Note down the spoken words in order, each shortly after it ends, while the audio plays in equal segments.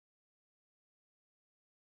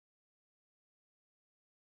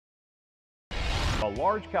While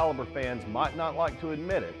large caliber fans might not like to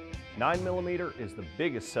admit it, 9mm is the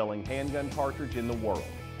biggest selling handgun cartridge in the world.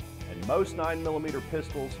 And most 9mm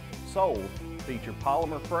pistols sold feature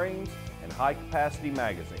polymer frames and high capacity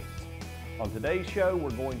magazines. On today's show,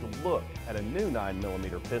 we're going to look at a new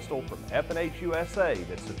 9mm pistol from FNH USA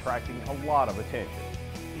that's attracting a lot of attention,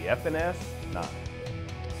 the FNS 9.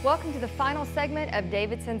 Welcome to the final segment of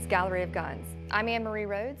Davidson's Gallery of Guns. I'm Anne-Marie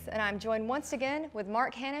Rhodes, and I'm joined once again with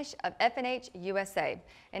Mark Hanisch of FNH USA.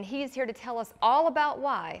 And he is here to tell us all about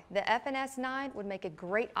why the FNS 9 would make a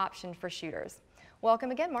great option for shooters. Welcome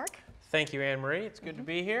again, Mark. Thank you, Anne-Marie. It's good to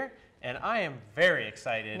be here. And I am very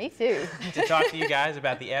excited Me too. to talk to you guys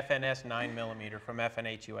about the FNS 9mm from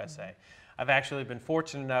FNH USA. I've actually been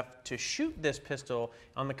fortunate enough to shoot this pistol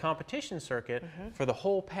on the competition circuit for the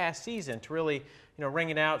whole past season to really, ring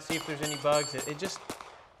it out, see if there's any bugs. It just,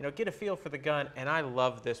 get a feel for the gun, and I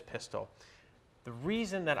love this pistol. The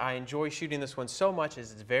reason that I enjoy shooting this one so much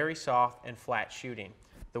is it's very soft and flat shooting.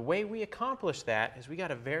 The way we accomplish that is we got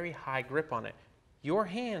a very high grip on it. Your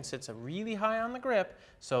hand sits really high on the grip,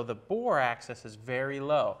 so the bore axis is very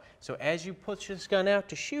low. So as you push this gun out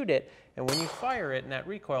to shoot it, and when you fire it in that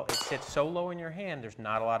recoil, it sits so low in your hand, there's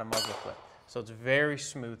not a lot of muzzle flip. So it's very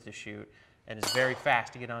smooth to shoot, and it's very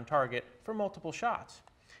fast to get on target for multiple shots.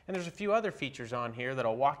 And there's a few other features on here that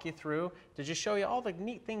I'll walk you through to just show you all the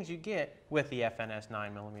neat things you get with the FNS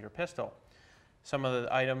 9mm pistol. Some of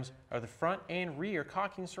the items are the front and rear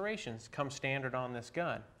cocking serrations come standard on this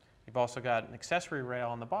gun. You've also got an accessory rail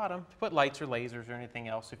on the bottom to put lights or lasers or anything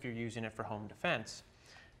else if you're using it for home defense.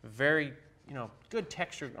 Very, good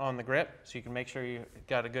texture on the grip, so you can make sure you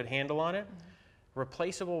got a good handle on it.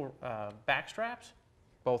 Replaceable back straps,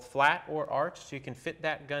 both flat or arched, so you can fit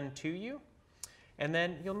that gun to you. And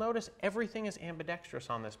then you'll notice everything is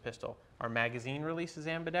ambidextrous on this pistol. Our magazine release is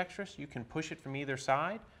ambidextrous. You can push it from either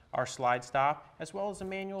side. Our slide stop, as well as the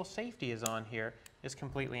manual safety is on here, is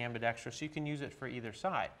completely ambidextrous, so you can use it for either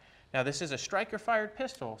side. Now this is a striker-fired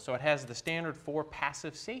pistol, so it has the standard 4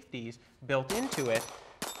 passive safeties built into it.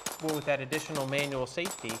 Well, with that additional manual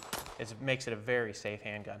safety, it makes it a very safe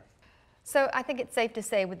handgun. So I think it's safe to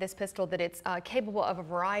say with this pistol that it's capable of a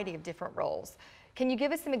variety of different roles. Can you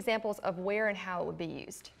give us some examples of where and how it would be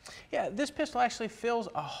used? Yeah, this pistol actually fills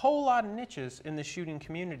a whole lot of niches in the shooting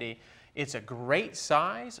community. It's a great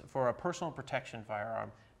size for a personal protection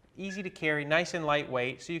firearm. Easy to carry, nice and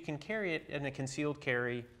lightweight, so you can carry it in a concealed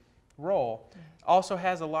carry role. Also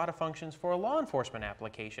has a lot of functions for a law enforcement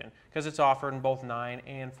application because it's offered in both 9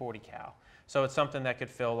 and 40 cal. So it's something that could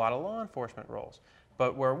fill a lot of law enforcement roles.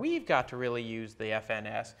 But where we've got to really use the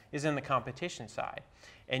FNS is in the competition side.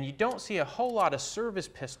 And you don't see a whole lot of service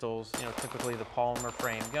pistols, typically the polymer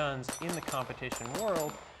frame guns, in the competition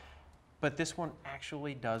world, but this one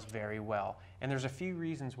actually does very well. And there's a few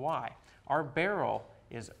reasons why. Our barrel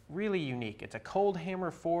is really unique. It's a cold hammer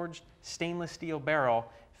forged stainless steel barrel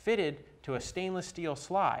fitted to a stainless steel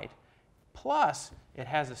slide. Plus, it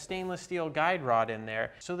has a stainless steel guide rod in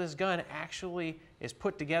there. So this gun actually is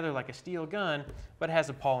put together like a steel gun, but it has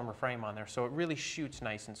a polymer frame on there. So it really shoots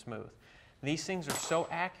nice and smooth. These things are so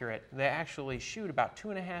accurate, they actually shoot about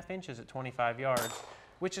 2.5 inches at 25 yards,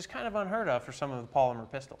 which is kind of unheard of for some of the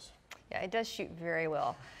polymer pistols. Yeah, it does shoot very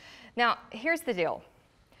well. Now, here's the deal.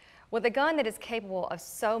 With a gun that is capable of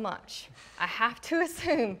so much, I have to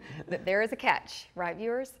assume that there is a catch, right,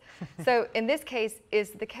 viewers? So in this case,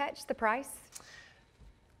 is the catch the price?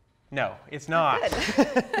 No, it's not.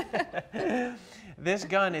 This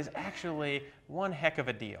gun is actually one heck of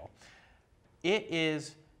a deal. It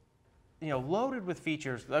is loaded with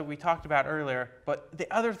features like we talked about earlier, but the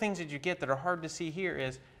other things that you get that are hard to see here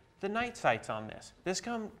is the night sights on this. This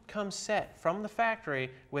comes set from the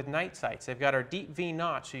factory with night sights. They've got our deep V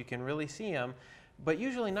notch so you can really see them, but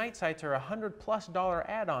usually night sights are $100+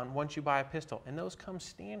 add-on once you buy a pistol, and those come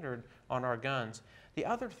standard on our guns. The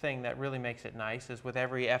other thing that really makes it nice is with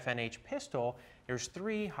every FNH pistol, there's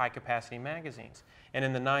 3 high-capacity magazines. And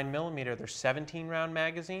in the 9mm, there's 17-round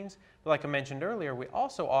magazines. But like I mentioned earlier, we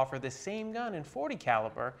also offer the same gun in 40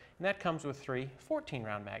 caliber, and that comes with 3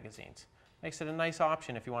 14-round magazines. Makes it a nice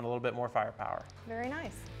option if you want a little bit more firepower. Very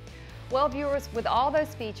nice. Well, viewers, with all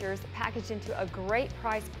those features packaged into a great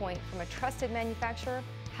price point from a trusted manufacturer,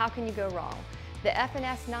 how can you go wrong? The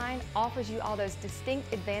FNS 9 offers you all those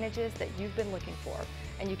distinct advantages that you've been looking for,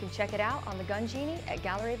 and you can check it out on the Gun Genie at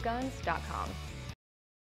galleryofguns.com.